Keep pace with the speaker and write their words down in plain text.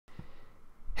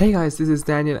Hey guys, this is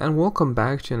Daniel and welcome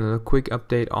back to another quick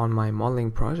update on my modeling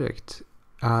project.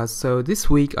 So this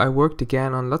week I worked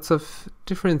again on lots of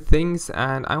different things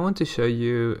and I want to show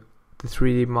you the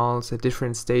 3D models at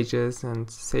different stages and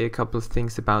say a couple of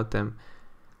things about them.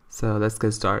 So let's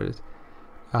get started.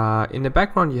 In the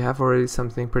background you have already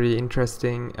something pretty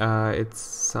interesting. It's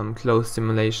some clothes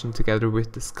simulation together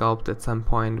with the sculpt at some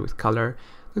point with color.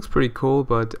 Looks pretty cool,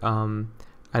 but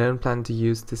I don't plan to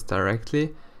use this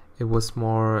directly. It was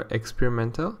more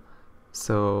experimental,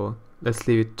 so let's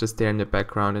leave it just there in the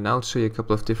background and I'll show you a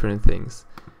couple of different things.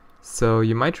 So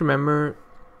you might remember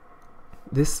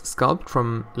this sculpt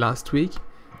from last week.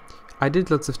 I did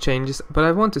lots of changes, but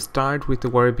I want to start with the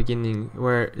very beginning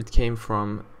where it came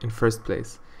from in first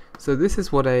place. So this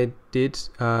is what I did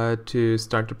to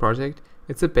start the project.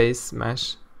 It's a base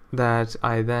mesh that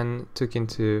I then took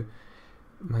into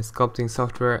my sculpting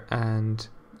software and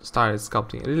started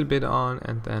sculpting a little bit on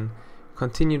and then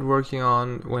continued working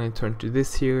on when it turned to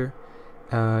this here.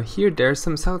 Here there are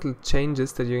some subtle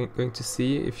changes that you're going to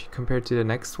see if you compare to the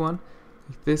next one,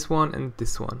 like this one and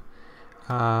this one,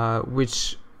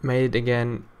 which made it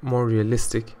again more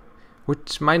realistic,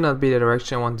 which might not be the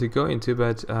direction I want to go into,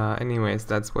 but anyways,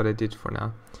 that's what I did for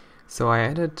now. So I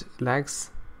added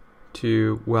legs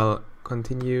to, well,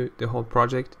 continue the whole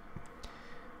project,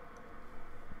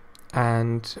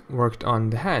 and worked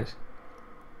on the head,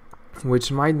 which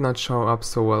might not show up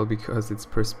so well because it's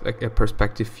a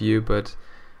perspective view, but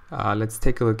let's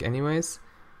take a look anyways.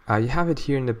 You have it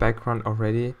here in the background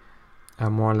already,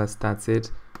 more or less that's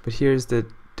it, but here's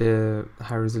the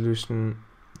high resolution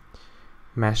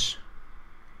mesh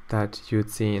that you would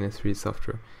see in a 3D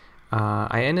software.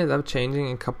 I ended up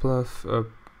changing a couple of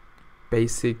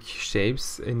basic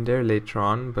shapes in there later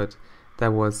on, but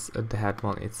that was the head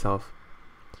model itself.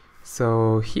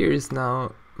 So here is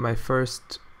now my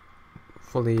first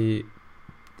fully,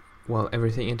 well,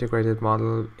 everything integrated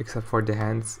model except for the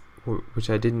hands, which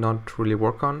I did not really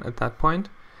work on at that point.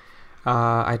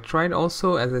 I tried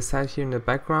also, as I said here in the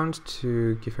background,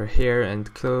 to give her hair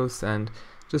and clothes and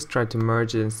just try to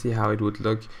merge it and see how it would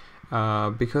look,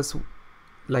 because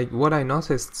like what I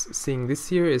noticed seeing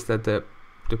this year is that the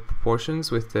proportions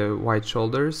with the wide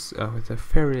shoulders, with a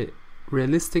very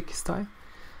realistic style,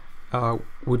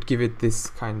 would give it this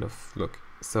kind of look.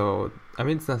 So I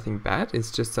mean, it's nothing bad,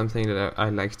 it's just something that I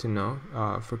like to know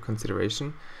for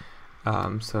consideration.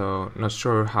 So not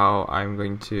sure how I'm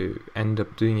going to end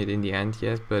up doing it in the end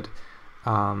yet, but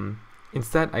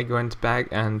instead I went back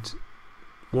and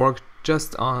worked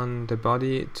just on the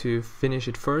body to finish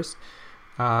it first,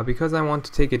 because I want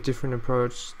to take a different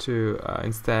approach to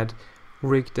instead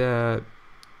rig the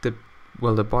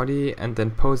body and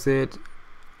then pose it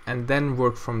and then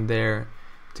work from there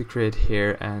to create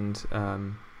hair and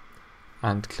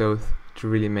clothes to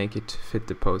really make it fit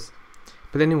the pose.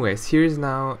 But anyways, here is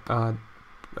now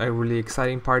a really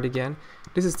exciting part again.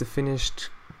 This is the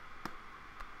finished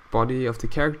body of the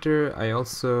character. I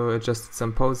also adjusted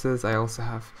some poses. I also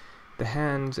have the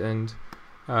hand and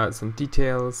some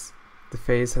details. The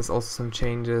face has also some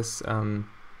changes,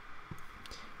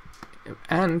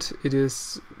 and it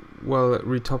is, well,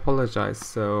 retopologized,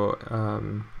 so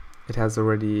it has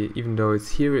already, even though it's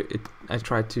here, I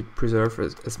tried to preserve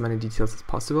as many details as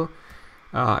possible.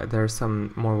 There are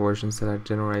some more versions that are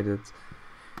generated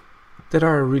that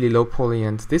are really low poly,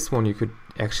 and this one you could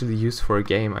actually use for a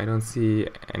game. I don't see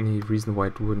any reason why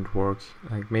it wouldn't work.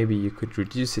 Like, maybe you could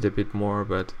reduce it a bit more,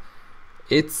 but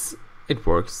it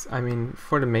works. I mean,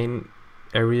 for the main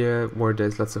area where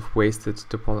there's lots of wasted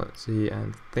topology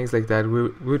and things like that, we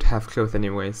would have clothes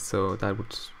anyways, so that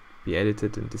would be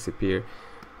edited and disappear.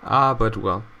 But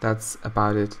well, that's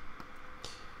about it.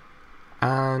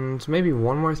 And maybe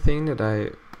one more thing that I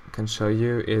can show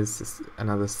you is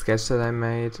another sketch that I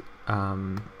made.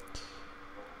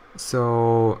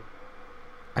 So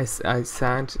I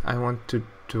said I want to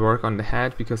work on the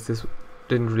head because this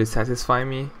didn't really satisfy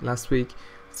me last week.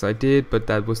 So I did, but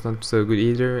that was not so good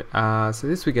either. So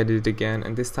this week I did it again,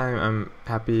 and this time I'm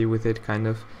happy with it, kind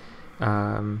of.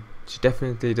 She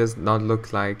definitely does not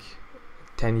look like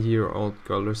a 10-year-old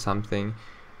girl or something.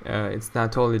 It's now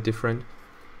totally different,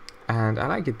 and I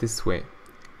like it this way.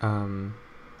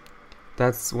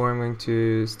 That's where I'm going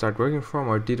to start working from,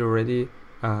 or did already.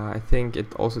 I think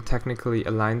it also technically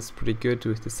aligns pretty good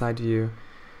with the side view.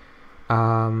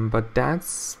 But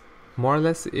that's more or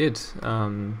less it.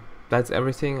 That's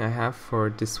everything I have for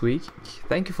this week.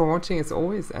 Thank you for watching as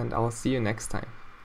always, and I'll see you next time.